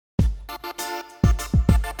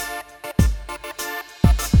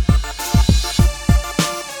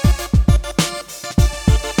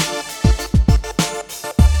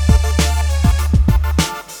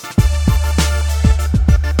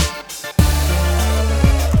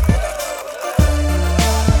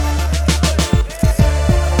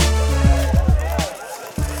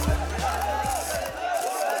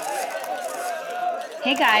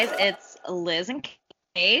guys, it's Liz and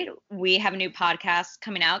Kate. We have a new podcast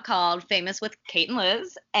coming out called Famous with Kate and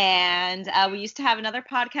Liz. And we used to have another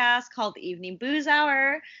podcast called The Evening Booze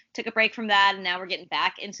Hour. Took a break from that, and now we're getting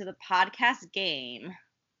back into the podcast game.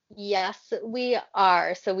 Yes, we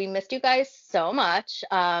are. So we missed you guys so much.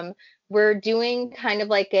 We're doing kind of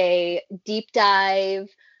like a deep dive,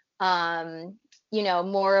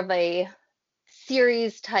 more of a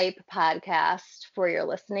series type podcast for your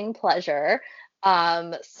listening pleasure.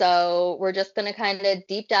 So we're just going to kind of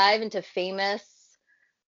deep dive into famous,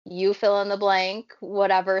 you fill in the blank,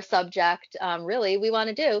 whatever subject really we want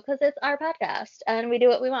to do because it's our podcast and we do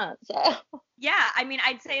what we want. So, Yeah, I mean,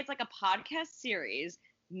 I'd say it's like a podcast series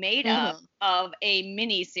made up of a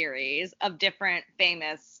mini series of different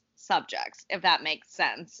famous subjects, if that makes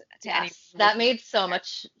sense to anyone. Yes, that made so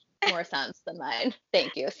much more sense than mine.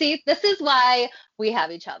 Thank you. See, this is why we have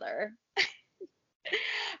each other.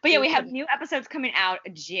 But yeah, we have new episodes coming out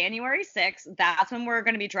January 6th. That's when we're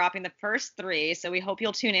going to be dropping the first 3. So we hope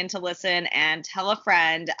you'll tune in to listen and tell a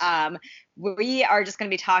friend. We are just going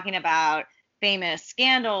to be talking about famous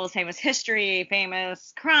scandals, famous history,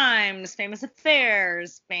 famous crimes, famous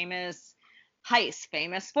affairs, famous heists,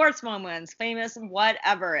 famous sports moments, famous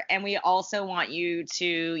whatever. And we also want you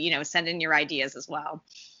to, send in your ideas as well.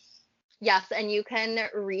 Yes, and you can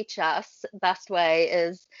reach us. Best way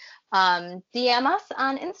is DM us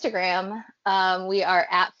on Instagram. We are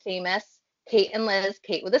at famous Kate and Liz,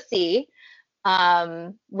 Kate with a C.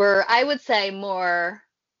 We're, I would say, more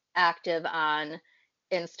active on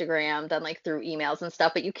Instagram than like through emails and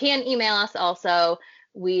stuff, but you can email us also.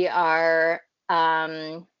 We are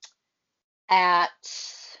at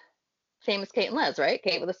famous Kate and Liz, right?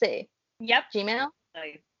 Kate with a C. Yep. Gmail.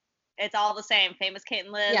 It's all the same. Famous Kate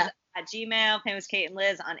and Liz at Gmail, Famous Kate and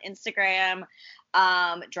Liz on Instagram.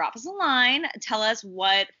 Drop us a line. Tell us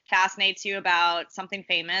what fascinates you about something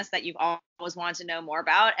famous that you've always wanted to know more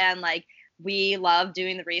about. And like, we love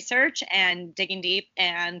doing the research and digging deep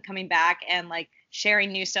and coming back and like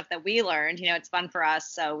sharing new stuff that we learned. It's fun for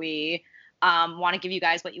us. So we want to give you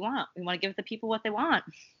guys what you want. We want to give the people what they want.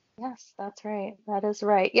 Yes, that's right. That is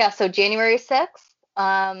right. Yeah. So January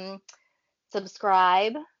 6th,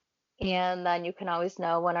 subscribe. And then you can always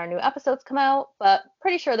know when our new episodes come out, but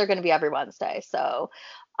pretty sure they're going to be every Wednesday. So,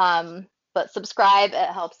 but subscribe, it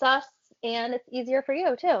helps us and it's easier for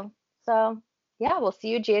you too. So yeah, we'll see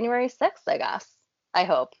you January 6th, I guess. I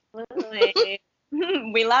hope.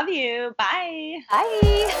 We love you. Bye.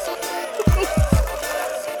 Bye.